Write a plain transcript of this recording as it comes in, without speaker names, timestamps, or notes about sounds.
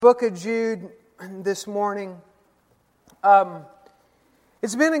Book of Jude this morning.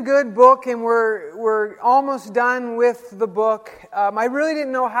 It's been a good book, and we're almost done with the book. I really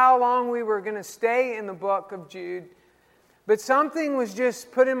didn't know how long we were going to stay in the book of Jude, but something was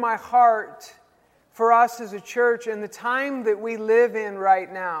just put in my heart for us as a church and the time that we live in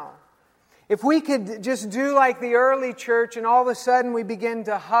right now. If we could just do like the early church and all of a sudden we begin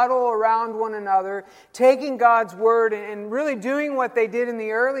to huddle around one another, taking God's Word and really doing what they did in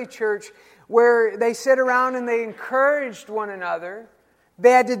the early church, where they sit around and they encouraged one another.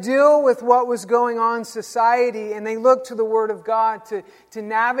 They had to deal with what was going on in society, and they looked to the Word of God to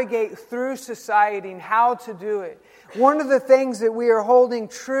navigate through society and how to do it. One of the things that we are holding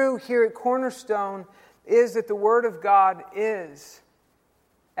true here at Cornerstone is that the Word of God is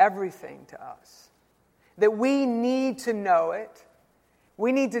everything to us. That we need to know it.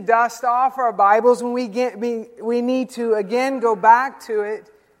 We need to dust off our Bibles when we need to again go back to it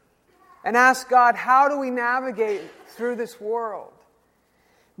and ask God, how do we navigate through this world?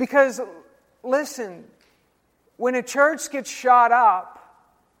 Because, listen, when a church gets shot up,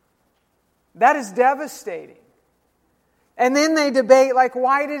 that is devastating. And then they debate, like,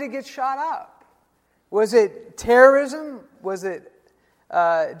 why did it get shot up? Was it terrorism? Was it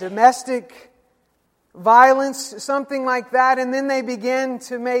domestic violence, something like that, and then they begin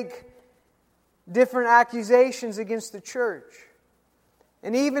to make different accusations against the church.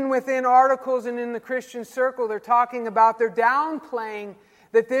 And even within articles and in the Christian circle, they're downplaying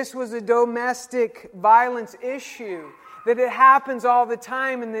that this was a domestic violence issue, that it happens all the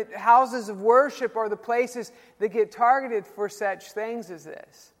time, and that houses of worship are the places that get targeted for such things as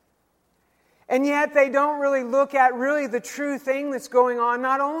this. And yet they don't really look at really the true thing that's going on,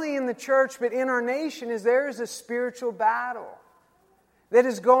 not only in the church but in our nation, is there is a spiritual battle that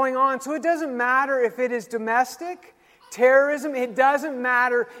is going on. So it doesn't matter if it is domestic, terrorism, it doesn't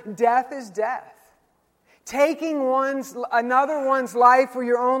matter. Death is death. Taking another one's life or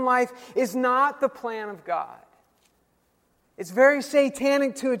your own life is not the plan of God. It's very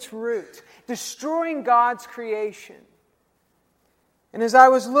satanic to its root, destroying God's creation. And as I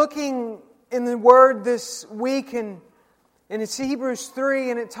was looking in the Word this week, and it's Hebrews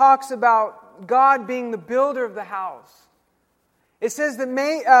 3, and it talks about God being the builder of the house. It says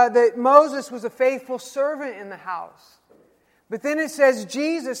that Moses was a faithful servant in the house. But then it says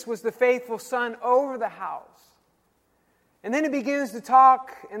Jesus was the faithful son over the house. And then it begins to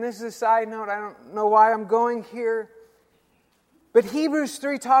talk, and this is a side note, I don't know why I'm going here. But Hebrews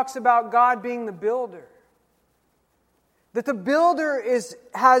 3 talks about God being the builder. That the builder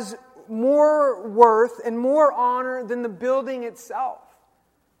has more worth and more honor than the building itself.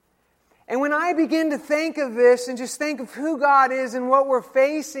 And when I begin to think of this and just think of who God is and what we're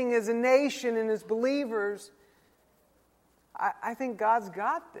facing as a nation and as believers, I think God's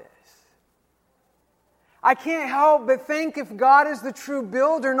got this. I can't help but think if God is the true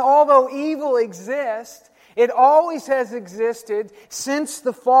builder, and although evil exists, it always has existed since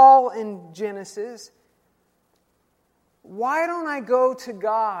the fall in Genesis, why don't I go to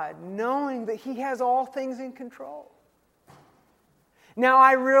God knowing that He has all things in control? Now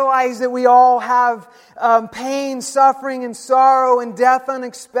I realize that we all have pain, suffering, and sorrow, and death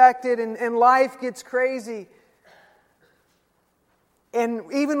unexpected, and life gets crazy.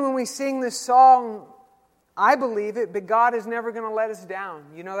 And even when we sing this song, I believe it, but God is never going to let us down.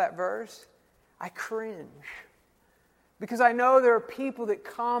 You know that verse? I cringe. Because I know there are people that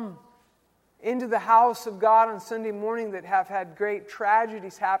come into the house of God on Sunday morning that have had great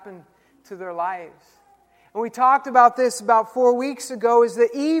tragedies happen to their lives. And we talked about this about 4 weeks ago, is that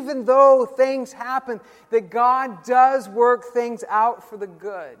even though things happen, that God does work things out for the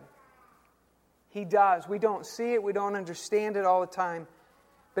good. He does. We don't see it, we don't understand it all the time,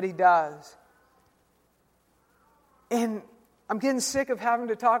 but He does. And I'm getting sick of having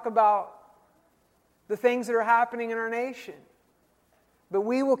to talk about the things that are happening in our nation. But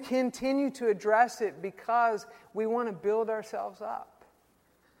we will continue to address it because we want to build ourselves up.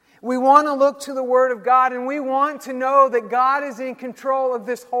 We want to look to the Word of God, and we want to know that God is in control of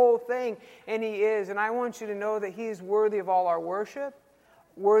this whole thing, and He is. And I want you to know that He is worthy of all our worship,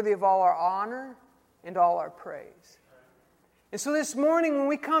 worthy of all our honor, and all our praise. And so this morning when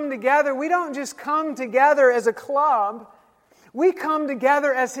we come together, we don't just come together as a club. We come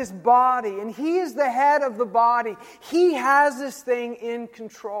together as His body, and He is the head of the body. He has this thing in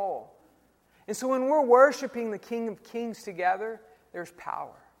control. And so when we're worshiping the King of Kings together, there's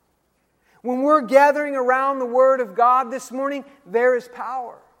power. When we're gathering around the Word of God this morning, there is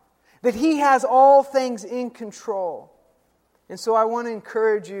power. That He has all things in control. And so I want to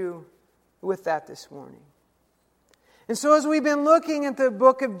encourage you with that this morning. And so as we've been looking at the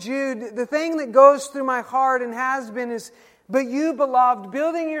book of Jude, the thing that goes through my heart and has been is, but you, beloved,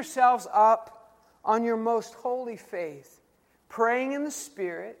 building yourselves up on your most holy faith, praying in the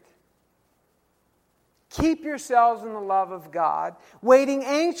Spirit, keep yourselves in the love of God, waiting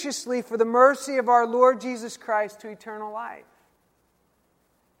anxiously for the mercy of our Lord Jesus Christ to eternal life.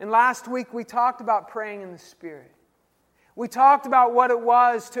 And last week we talked about praying in the Spirit. We talked about what it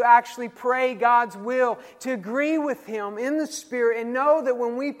was to actually pray God's will, to agree with Him in the Spirit and know that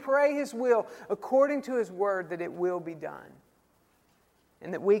when we pray His will according to His Word, that it will be done.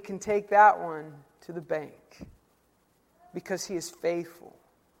 And that we can take that one to the bank because He is faithful.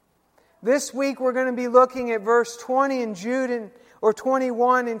 This week we're going to be looking at verse 20 in Jude, or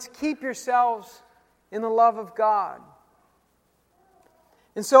 21, and to keep yourselves in the love of God.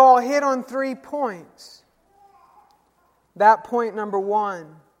 And so I'll hit on 3 points. That point number 1.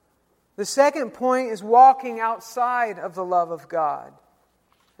 The second point is walking outside of the love of God.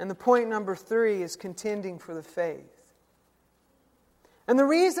 And the point number 3 is contending for the faith. And the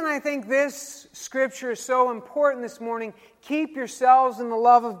reason I think this scripture is so important this morning, keep yourselves in the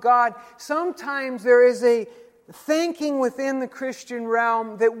love of God. Sometimes there is a thinking within the Christian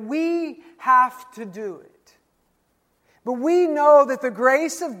realm that we have to do it. But we know that the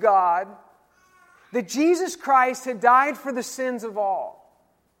grace of God, that Jesus Christ had died for the sins of all.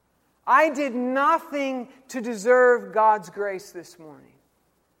 I did nothing to deserve God's grace this morning.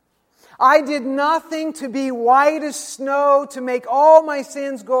 I did nothing to be white as snow, to make all my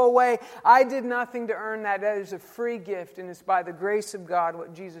sins go away. I did nothing to earn that. That is a free gift, and it's by the grace of God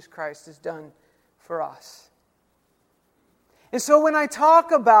what Jesus Christ has done for us. And so when I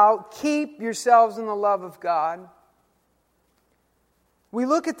talk about keep yourselves in the love of God, we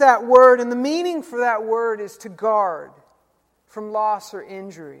look at that word, and the meaning for that word is to guard from loss or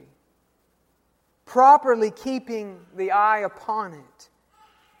injury. Properly keeping the eye upon it.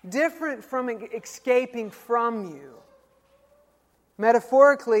 Different from escaping from you.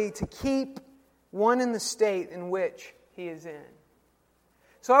 Metaphorically, to keep one in the state in which he is in.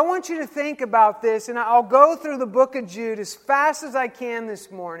 So I want you to think about this, and I'll go through the book of Jude as fast as I can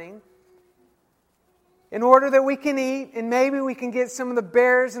this morning in order that we can eat, and maybe we can get some of the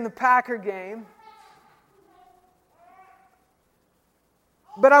Bears in the Packer game.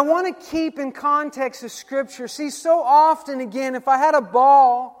 But I want to keep in context of Scripture. See, so often, again, if I had a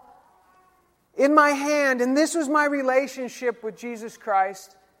ball in my hand, and this was my relationship with Jesus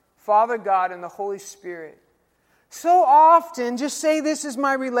Christ, Father God, and the Holy Spirit. So often, just say this is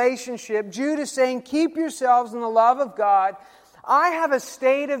my relationship. Jude is saying, keep yourselves in the love of God. I have a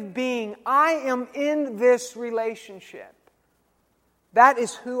state of being. I am in this relationship. That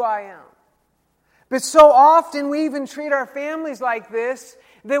is who I am. But so often we even treat our families like this,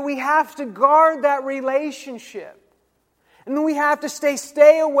 that we have to guard that relationship. And then we have to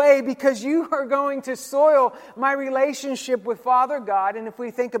stay away because you are going to soil my relationship with Father God. And if we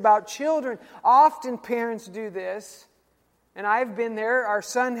think about children, often parents do this. And I've been there. Our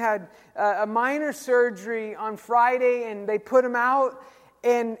son had a minor surgery on Friday and they put him out.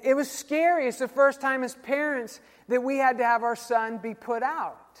 And it was scary. It's the first time as parents that we had to have our son be put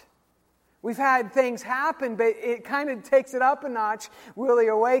out. We've had things happen, but it kind of takes it up a notch. Will he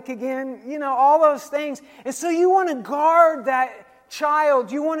awake again? You know, all those things. And so you want to guard that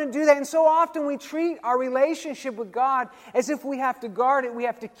child. You want to do that. And so often we treat our relationship with God as if we have to guard it. We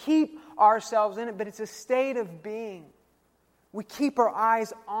have to keep ourselves in it. But it's a state of being. We keep our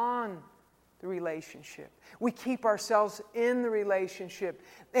eyes on the relationship. We keep ourselves in the relationship.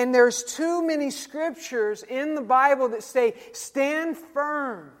 And there's too many scriptures in the Bible that say, stand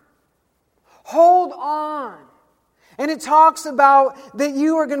firm. Hold on. And it talks about that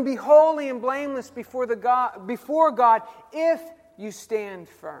you are going to be holy and blameless before God if you stand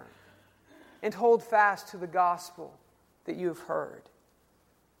firm and hold fast to the gospel that you have heard.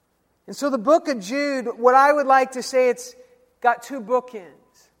 And so the book of Jude, what I would like to say, it's got 2 bookends.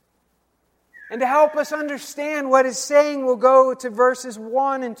 And to help us understand what it's saying, we'll go to verses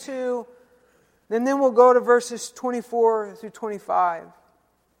 1 and 2, and then we'll go to verses 24 through 25.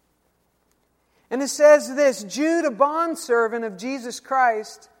 And it says this, Jude, a bondservant of Jesus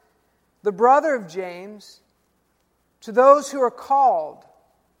Christ, the brother of James, to those who are called,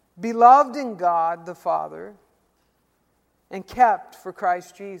 beloved in God the Father, and kept for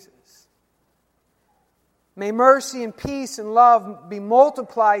Christ Jesus. May mercy and peace and love be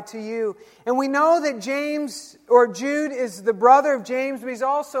multiplied to you. And we know that Jude is the brother of James, but he's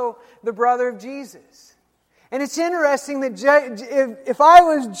also the brother of Jesus. And it's interesting that if I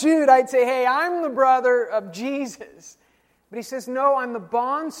was Jude, I'd say, hey, I'm the brother of Jesus. But he says, no, I'm the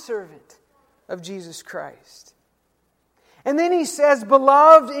bondservant of Jesus Christ. And then he says,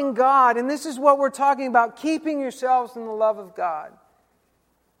 beloved in God. And this is what we're talking about, keeping yourselves in the love of God.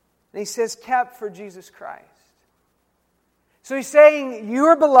 And he says, kept for Jesus Christ. So he's saying, you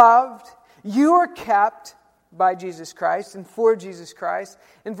are beloved, you are kept by Jesus Christ and for Jesus Christ.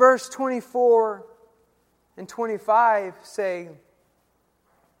 And verse 24 and 25 say,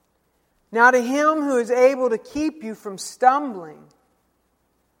 now to Him who is able to keep you from stumbling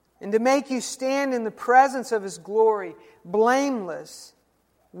and to make you stand in the presence of His glory, blameless,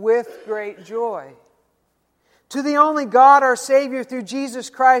 with great joy. To the only God, our Savior, through Jesus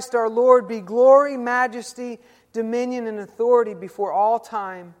Christ our Lord, be glory, majesty, dominion, and authority before all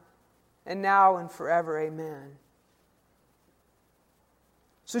time, and now and forever. Amen.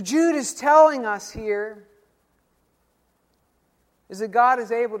 So Jude is telling us here is that God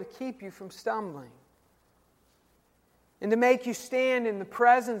is able to keep you from stumbling and to make you stand in the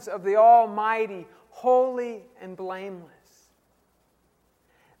presence of the Almighty, holy and blameless.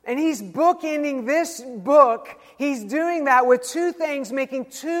 And he's bookending this book. He's doing that with two things, making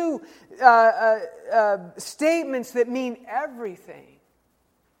two statements that mean everything.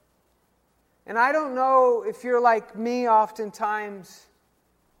 And I don't know if you're like me oftentimes,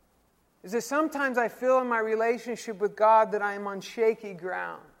 is that sometimes I feel in my relationship with God that I am on shaky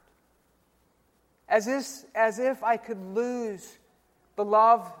ground. As if I could lose the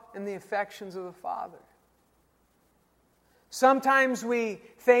love and the affections of the Father. Sometimes we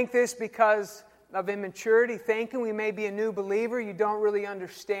think this because of immaturity, thinking we may be a new believer you don't really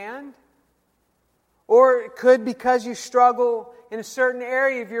understand. Or it could because you struggle in a certain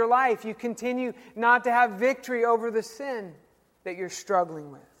area of your life. You continue not to have victory over the sin that you're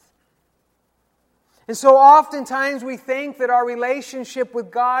struggling with. And so oftentimes we think that our relationship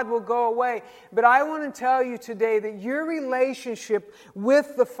with God will go away. But I want to tell you today that your relationship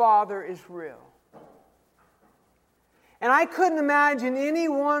with the Father is real. And I couldn't imagine any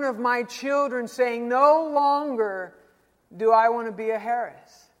one of my children saying, no longer do I want to be a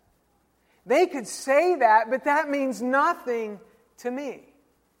Harris. They could say that, but that means nothing to me.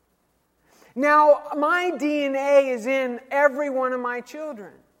 Now, my DNA is in every one of my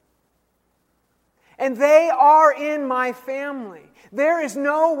children. And they are in my family. There is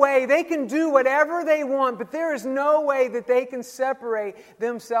no way, they can do whatever they want, but there is no way that they can separate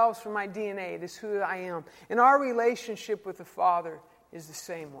themselves from my DNA. It is who I am. And our relationship with the Father is the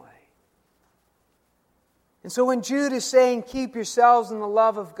same way. And so when Jude is saying, keep yourselves in the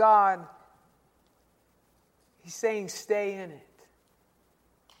love of God, he's saying, stay in it.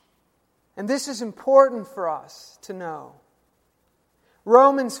 And this is important for us to know.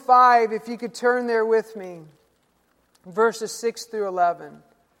 Romans 5, if you could turn there with me, verses 6 through 11.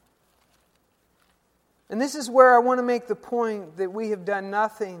 And this is where I want to make the point that we have done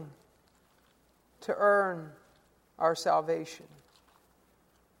nothing to earn our salvation.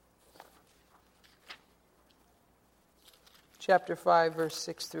 Chapter 5, verse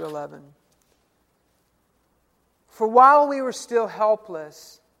 6 through 11. For while we were still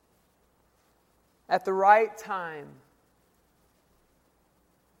helpless, at the right time,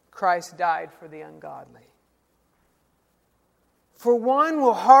 Christ died for the ungodly. For one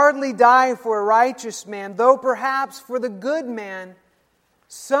will hardly die for a righteous man, though perhaps for the good man,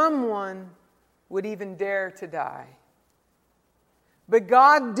 someone would even dare to die. But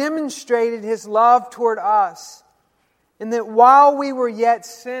God demonstrated His love toward us, in that while we were yet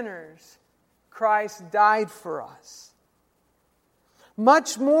sinners, Christ died for us.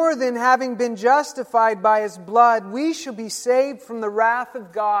 Much more than having been justified by His blood, we shall be saved from the wrath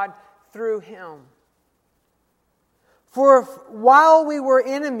of God through Him. For if, while we were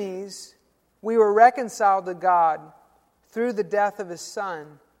enemies, we were reconciled to God through the death of His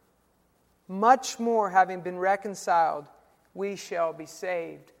Son, much more having been reconciled, we shall be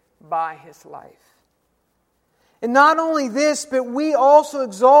saved by His life. And not only this, but we also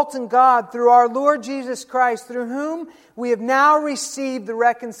exult in God through our Lord Jesus Christ, through whom we have now received the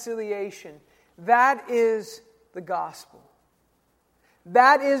reconciliation. That is the gospel.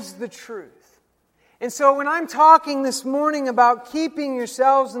 That is the truth. And so when I'm talking this morning about keeping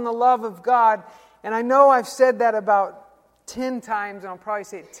yourselves in the love of God, and I know I've said that about 10 times, and I'll probably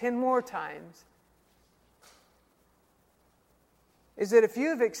say it 10 more times, is that if you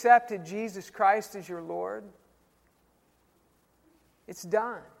have accepted Jesus Christ as your Lord, it's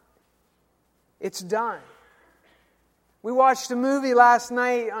done. It's done. We watched a movie last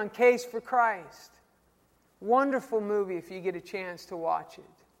night on Case for Christ. Wonderful movie if you get a chance to watch it.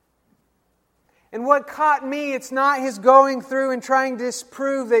 And what caught me, it's not his going through and trying to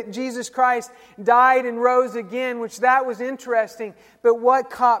disprove that Jesus Christ died and rose again, which that was interesting. But what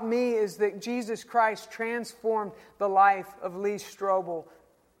caught me is that Jesus Christ transformed the life of Lee Strobel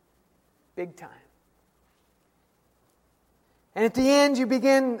big time. And at the end,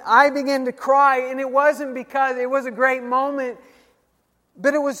 I began to cry, and it wasn't because it was a great moment,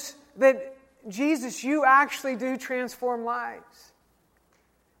 but it was that, Jesus, you actually do transform lives.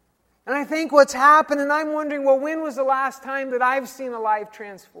 And I think what's happened, and I'm wondering, well, when was the last time that I've seen a life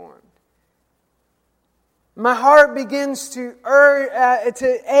transformed? My heart begins to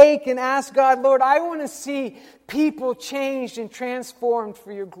ache and ask God, Lord, I want to see people changed and transformed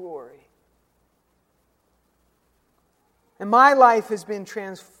for your glory. And my life has been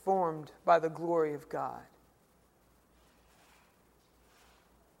transformed by the glory of God.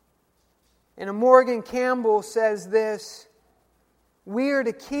 And Morgan Campbell says this: we are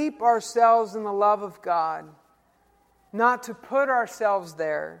to keep ourselves in the love of God, not to put ourselves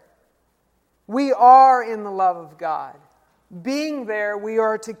there. We are in the love of God. Being there, we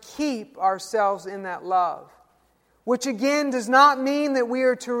are to keep ourselves in that love. Which again does not mean that we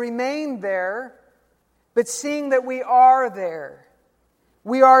are to remain there, but seeing that we are there,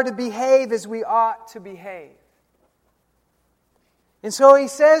 we are to behave as we ought to behave. And so he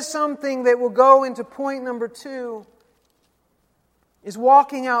says something that will go into point number 2, is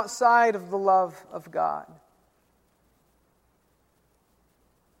walking outside of the love of God.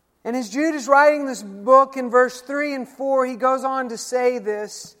 And as Jude is writing this book in verse 3 and 4, he goes on to say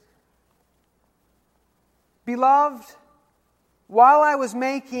this: Beloved, while I was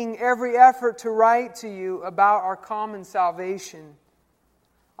making every effort to write to you about our common salvation,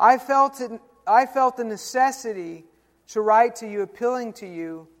 I felt the necessity to write to you, appealing to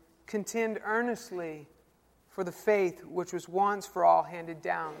you, contend earnestly for the faith which was once for all handed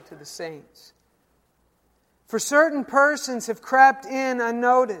down to the saints. For certain persons have crept in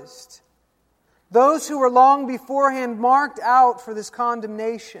unnoticed, those who were long beforehand marked out for this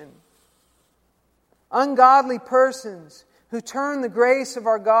condemnation. Ungodly persons who turn the grace of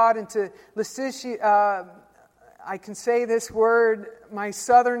our God into I can say this word, my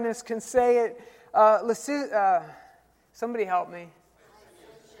southernness can say it, somebody help me.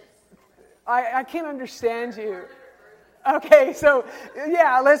 I can't understand you. Okay, so,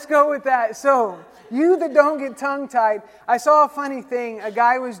 yeah, let's go with that. So, you that don't get tongue-tied, I saw a funny thing. A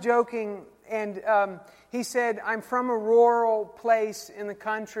guy was joking, and he said, I'm from a rural place in the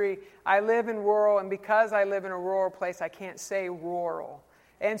country. I live in rural, and because I live in a rural place, I can't say rural.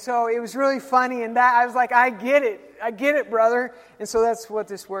 And so it was really funny, and that I was like, I get it, brother. And so that's what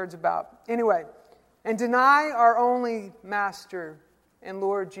this word's about. Anyway, and deny our only Master and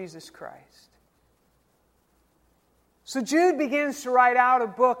Lord Jesus Christ. So Jude begins to write out a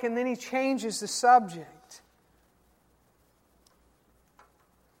book, and then he changes the subject.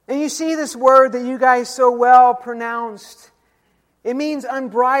 And you see this word that you guys so well pronounced. It means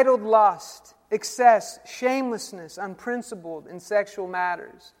unbridled lust, excess, shamelessness, unprincipled in sexual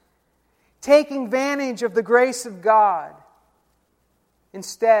matters. Taking advantage of the grace of God,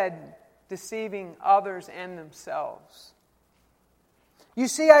 instead deceiving others and themselves. You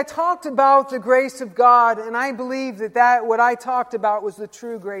see, I talked about the grace of God, and I believe that what I talked about was the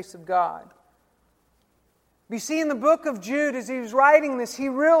true grace of God. You see, in the book of Jude, as he was writing this, he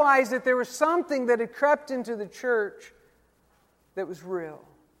realized that there was something that had crept into the church that was real.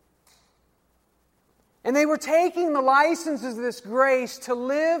 And they were taking the licenses of this grace to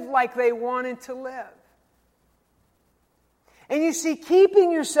live like they wanted to live. And you see, keeping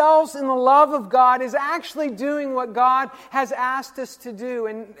yourselves in the love of God is actually doing what God has asked us to do.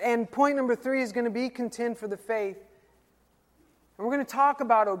 And point number 3 is going to be contend for the faith. And we're going to talk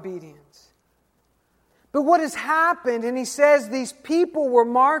about obedience. But what has happened, and he says these people were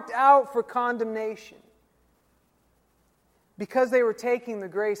marked out for condemnation because they were taking the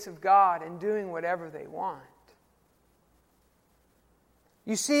grace of God and doing whatever they want.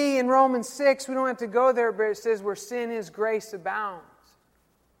 You see, in Romans 6, we don't have to go there, but it says where sin is, grace abounds.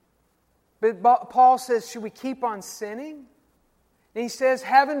 But Paul says, should we keep on sinning? And he says,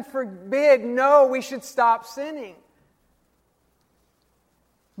 heaven forbid, no, we should stop sinning.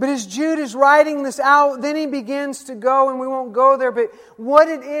 But as Jude is writing this out, then he begins to go, and we won't go there, but what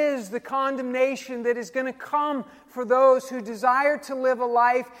it is, the condemnation that is going to come for those who desire to live a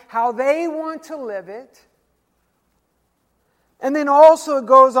life how they want to live it. And then also it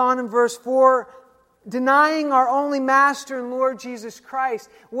goes on in verse 4, denying our only Master and Lord Jesus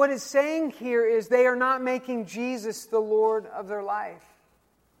Christ. What it's saying here is they are not making Jesus the Lord of their life.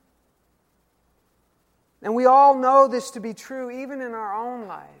 And we all know this to be true even in our own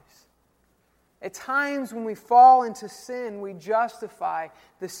lives. At times when we fall into sin, we justify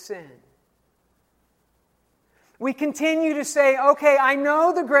the sin. We continue to say, okay, I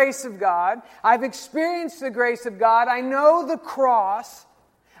know the grace of God. I've experienced the grace of God. I know the cross.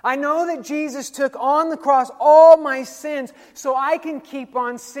 I know that Jesus took on the cross all my sins so I can keep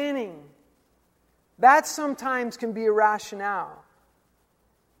on sinning. That sometimes can be a rationale.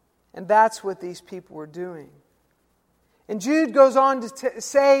 And that's what these people were doing. And Jude goes on to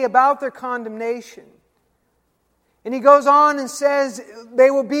say about their condemnation. And he goes on and says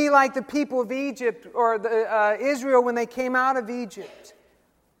they will be like the people of Egypt or Israel when they came out of Egypt.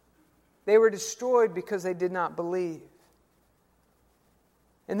 They were destroyed because they did not believe.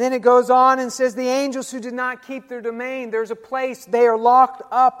 And then it goes on and says the angels who did not keep their domain, there's a place they are locked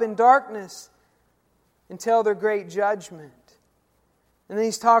up in darkness until their great judgment. And then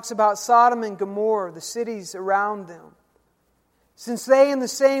he talks about Sodom and Gomorrah, the cities around them. Since they, in the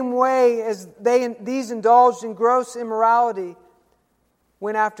same way as these indulged in gross immorality,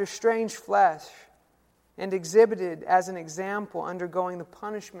 went after strange flesh and exhibited as an example undergoing the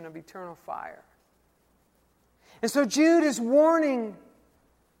punishment of eternal fire. And so Jude is warning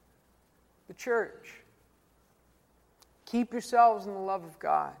the church. Keep yourselves in the love of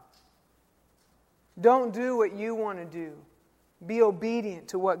God. Don't do what you want to do. Be obedient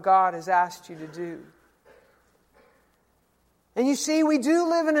to what God has asked you to do. And you see, we do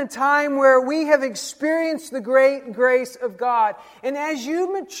live in a time where we have experienced the great grace of God. And as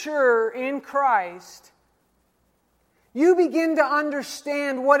you mature in Christ, you begin to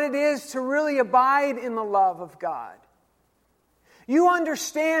understand what it is to really abide in the love of God. You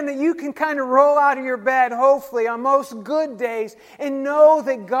understand that you can kind of roll out of your bed, hopefully, on most good days, and know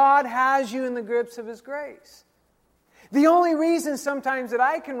that God has you in the grips of His grace. The only reason sometimes that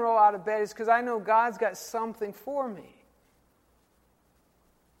I can roll out of bed is because I know God's got something for me.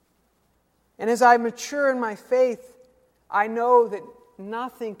 And as I mature in my faith, I know that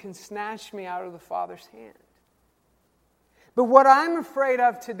nothing can snatch me out of the Father's hand. But what I'm afraid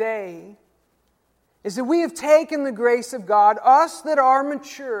of today is that we have taken the grace of God, us that are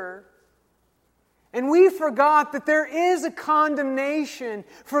mature, and we forgot that there is a condemnation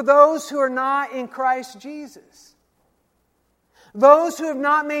for those who are not in Christ Jesus. Those who have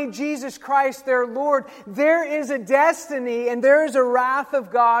not made Jesus Christ their Lord, there is a destiny and there is a wrath of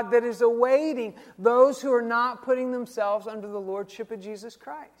God that is awaiting those who are not putting themselves under the lordship of Jesus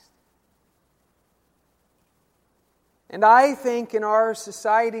Christ. And I think in our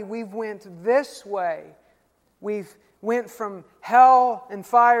society we've went this way. We've went from hell and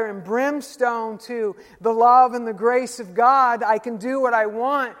fire and brimstone to the love and the grace of God. I can do what I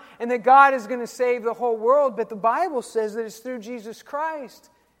want and that God is going to save the whole world. But the Bible says that it's through Jesus Christ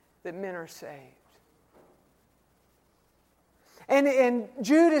that men are saved. And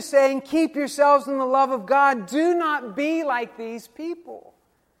Jude is saying, keep yourselves in the love of God. Do not be like these people.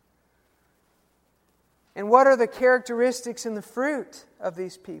 And what are the characteristics and the fruit of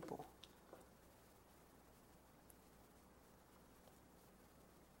these people?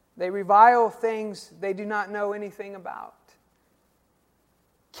 They revile things they do not know anything about.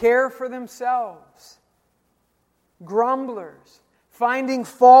 Care for themselves. Grumblers. Finding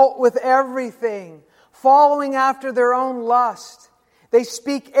fault with everything. Following after their own lust. They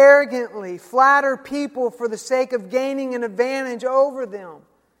speak arrogantly. Flatter people for the sake of gaining an advantage over them.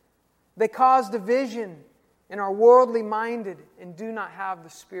 They cause division and are worldly minded and do not have the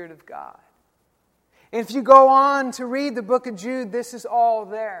Spirit of God. And if you go on to read the book of Jude, this is all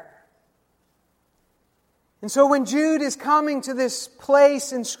there. And so when Jude is coming to this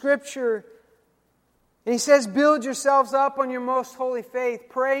place in Scripture, and he says, build yourselves up on your most holy faith,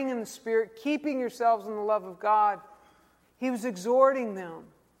 praying in the Spirit, keeping yourselves in the love of God, he was exhorting them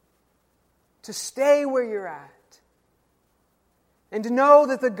to stay where you're at. And to know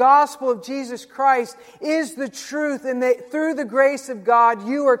that the gospel of Jesus Christ is the truth and that through the grace of God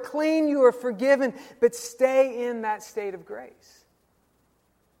you are clean, you are forgiven, but stay in that state of grace.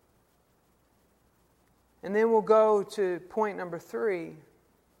 And then we'll go to point number 3.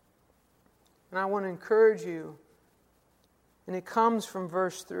 And I want to encourage you, and it comes from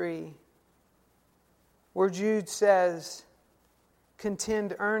verse 3, where Jude says,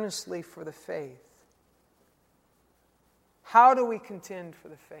 contend earnestly for the faith. How do we contend for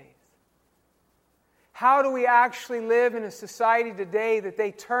the faith? How do we actually live in a society today that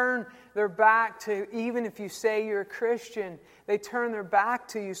they turn their back to, even if you say you're a Christian, they turn their back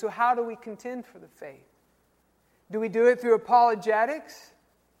to you. So how do we contend for the faith? Do we do it through apologetics?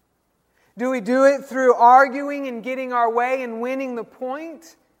 Do we do it through arguing and getting our way and winning the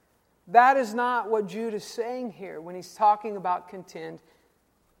point? That is not what Jude is saying here when he's talking about contend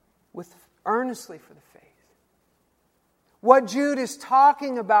earnestly for the faith. What Jude is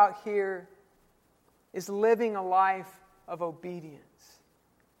talking about here is living a life of obedience.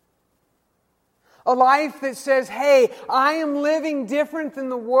 A life that says, hey, I am living different than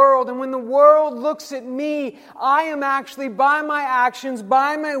the world. And when the world looks at me, I am actually, by my actions,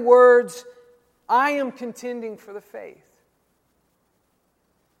 by my words, I am contending for the faith.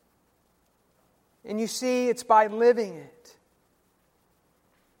 And you see, it's by living it.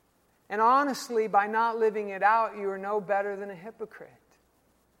 And honestly, by not living it out, you are no better than a hypocrite.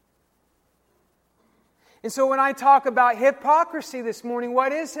 And so when I talk about hypocrisy this morning,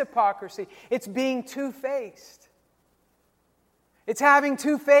 what is hypocrisy? It's being two-faced. It's having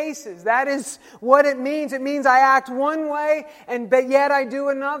two faces. That is what it means. It means I act one way, but yet I do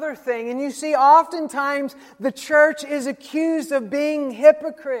another thing. And you see, oftentimes the church is accused of being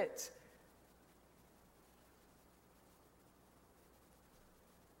hypocrites.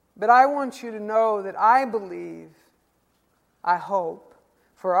 But I want you to know that I believe, I hope,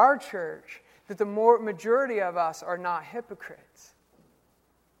 for our church, that the majority of us are not hypocrites.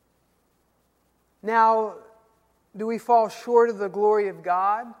 Now, do we fall short of the glory of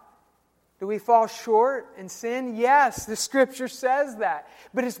God? Do we fall short and sin? Yes, the Scripture says that.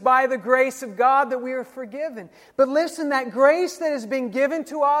 But it's by the grace of God that we are forgiven. But listen, that grace that has been given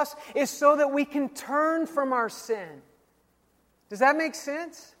to us is so that we can turn from our sin. Does that make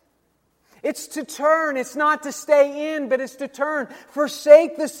sense? It's to turn. It's not to stay in, but it's to turn.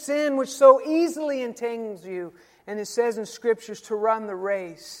 Forsake the sin which so easily entangles you. And it says in Scriptures to run the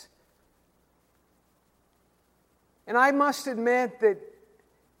race. And I must admit that,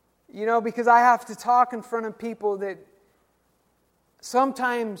 because I have to talk in front of people, that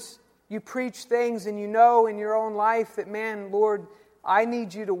sometimes you preach things and you know in your own life that, man, Lord, I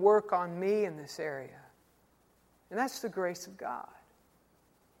need you to work on me in this area. And that's the grace of God.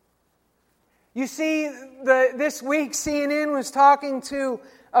 You see, this week CNN was talking to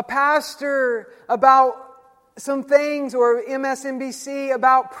a pastor about some things, or MSNBC,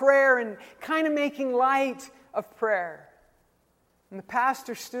 about prayer and kind of making light of prayer. And the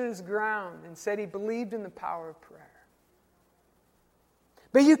pastor stood his ground and said he believed in the power of prayer.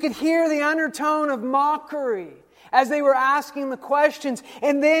 But you could hear the undertone of mockery as they were asking the questions.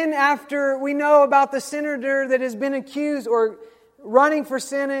 And then after we know about the senator that has been accused, or running for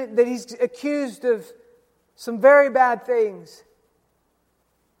Senate, that he's accused of some very bad things.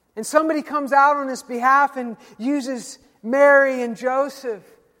 And somebody comes out on his behalf and uses Mary and Joseph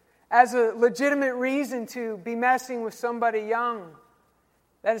as a legitimate reason to be messing with somebody young.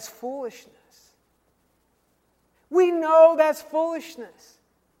 That is foolishness. We know that's foolishness,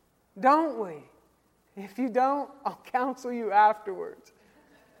 don't we? If you don't, I'll counsel you afterwards.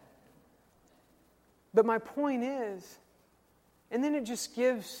 But my point is, and then it just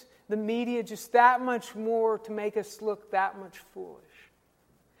gives the media just that much more to make us look that much foolish.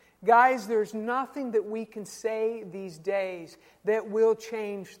 Guys, there's nothing that we can say these days that will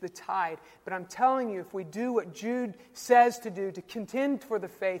change the tide. But I'm telling you, if we do what Jude says to do, to contend for the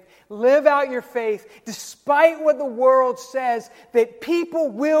faith, live out your faith, despite what the world says, that people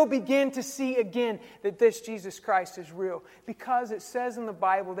will begin to see again that this Jesus Christ is real. Because it says in the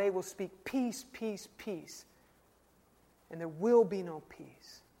Bible, they will speak peace, peace, peace. And there will be no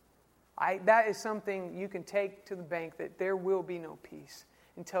peace. That is something you can take to the bank, that there will be no peace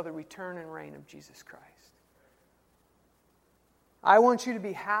until the return and reign of Jesus Christ. I want you to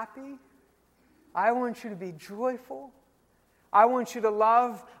be happy. I want you to be joyful. I want you to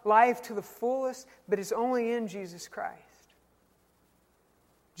love life to the fullest, but it's only in Jesus Christ.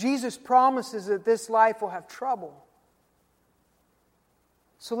 Jesus promises that this life will have trouble.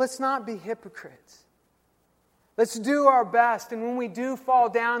 So let's not be hypocrites. Let's do our best, and when we do fall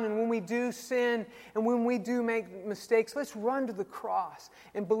down, and when we do sin, and when we do make mistakes, let's run to the cross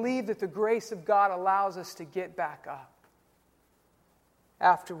and believe that the grace of God allows us to get back up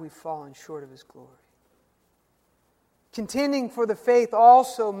after we've fallen short of His glory. Contending for the faith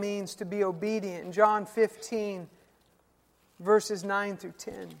also means to be obedient. In John 15, verses 9 through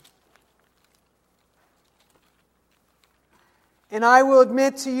 10. And I will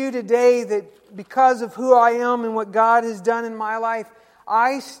admit to you today that because of who I am and what God has done in my life,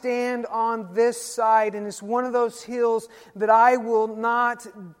 I stand on this side, and it's one of those hills that I will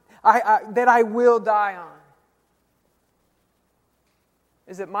die on.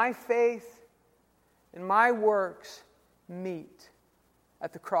 Is that my faith and my works meet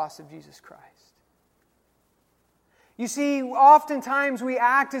at the cross of Jesus Christ. You see, oftentimes we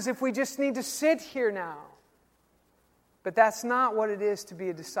act as if we just need to sit here now. But that's not what it is to be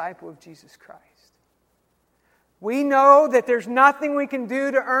a disciple of Jesus Christ. We know that there's nothing we can do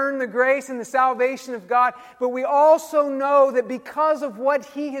to earn the grace and the salvation of God, but we also know that because of what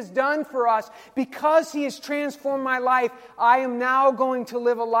He has done for us, because He has transformed my life, I am now going to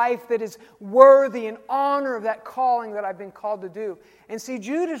live a life that is worthy and honor of that calling that I've been called to do. And see,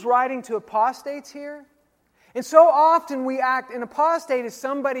 Jude is writing to apostates here. And so often we act, an apostate is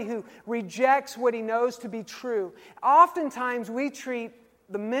somebody who rejects what he knows to be true. Oftentimes we treat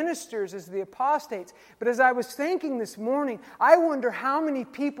the ministers as the apostates. But as I was thinking this morning, I wonder how many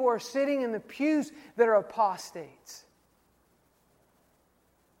people are sitting in the pews that are apostates.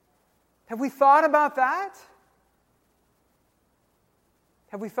 Have we thought about that?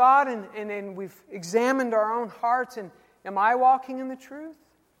 Have we thought and we've examined our own hearts, and am I walking in the truth?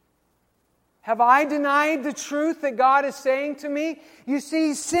 Have I denied the truth that God is saying to me? You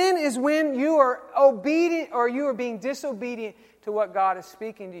see, sin is when you are obedient or you are being disobedient to what God is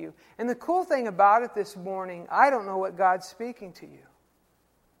speaking to you. And the cool thing about it this morning, I don't know what God's speaking to you.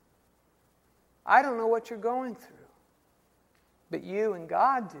 I don't know what you're going through. But you and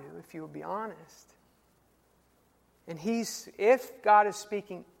God do, if you will be honest. And if God is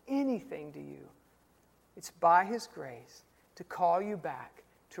speaking anything to you, it's by His grace to call you back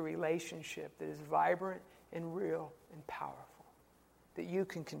to a relationship that is vibrant and real and powerful, that you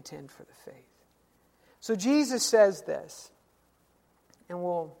can contend for the faith. So Jesus says this, and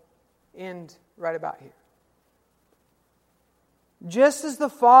we'll end right about here. Just as the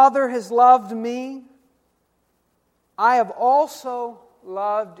Father has loved me, I have also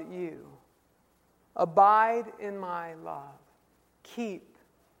loved you. Abide in my love. Keep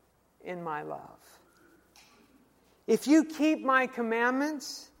in my love. If you keep my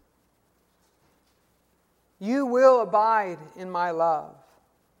commandments, you will abide in my love.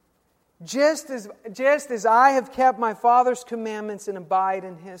 Just as I have kept my Father's commandments and abide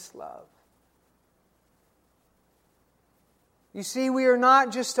in His love. You see, we are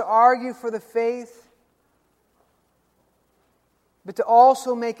not just to argue for the faith, but to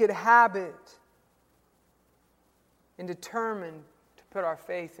also make it a habit and determine to put our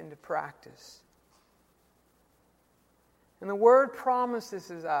faith into practice. And the Word promises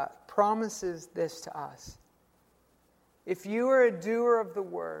this to us. If you are a doer of the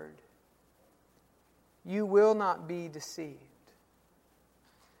Word, you will not be deceived.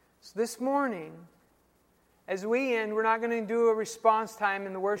 So this morning, as we end, we're not going to do a response time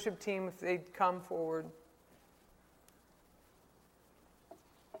in the worship team if they'd come forward.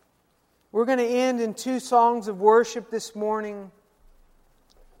 We're going to end in 2 songs of worship this morning.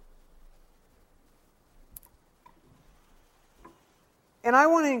 And I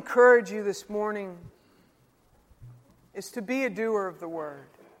want to encourage you this morning is to be a doer of the Word.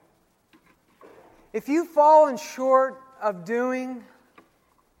 If you've fallen short of doing,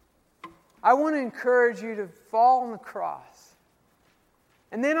 I want to encourage you to fall on the cross.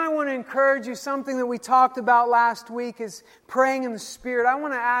 And then I want to encourage you, something that we talked about last week is praying in the Spirit. I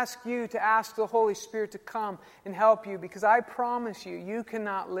want to ask you to ask the Holy Spirit to come and help you, because I promise you, you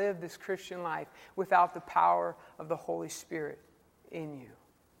cannot live this Christian life without the power of the Holy Spirit in you.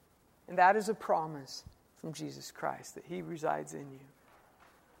 And that is a promise from Jesus Christ, that He resides in you.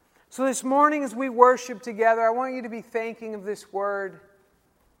 So this morning as we worship together, I want you to be thinking of this word.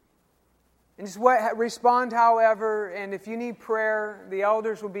 And just respond however, and if you need prayer, the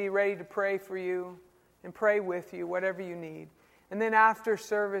elders will be ready to pray for you and pray with you, whatever you need. And then after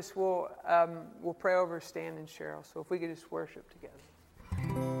service, we'll pray over Stan and Cheryl. So if we could just worship together.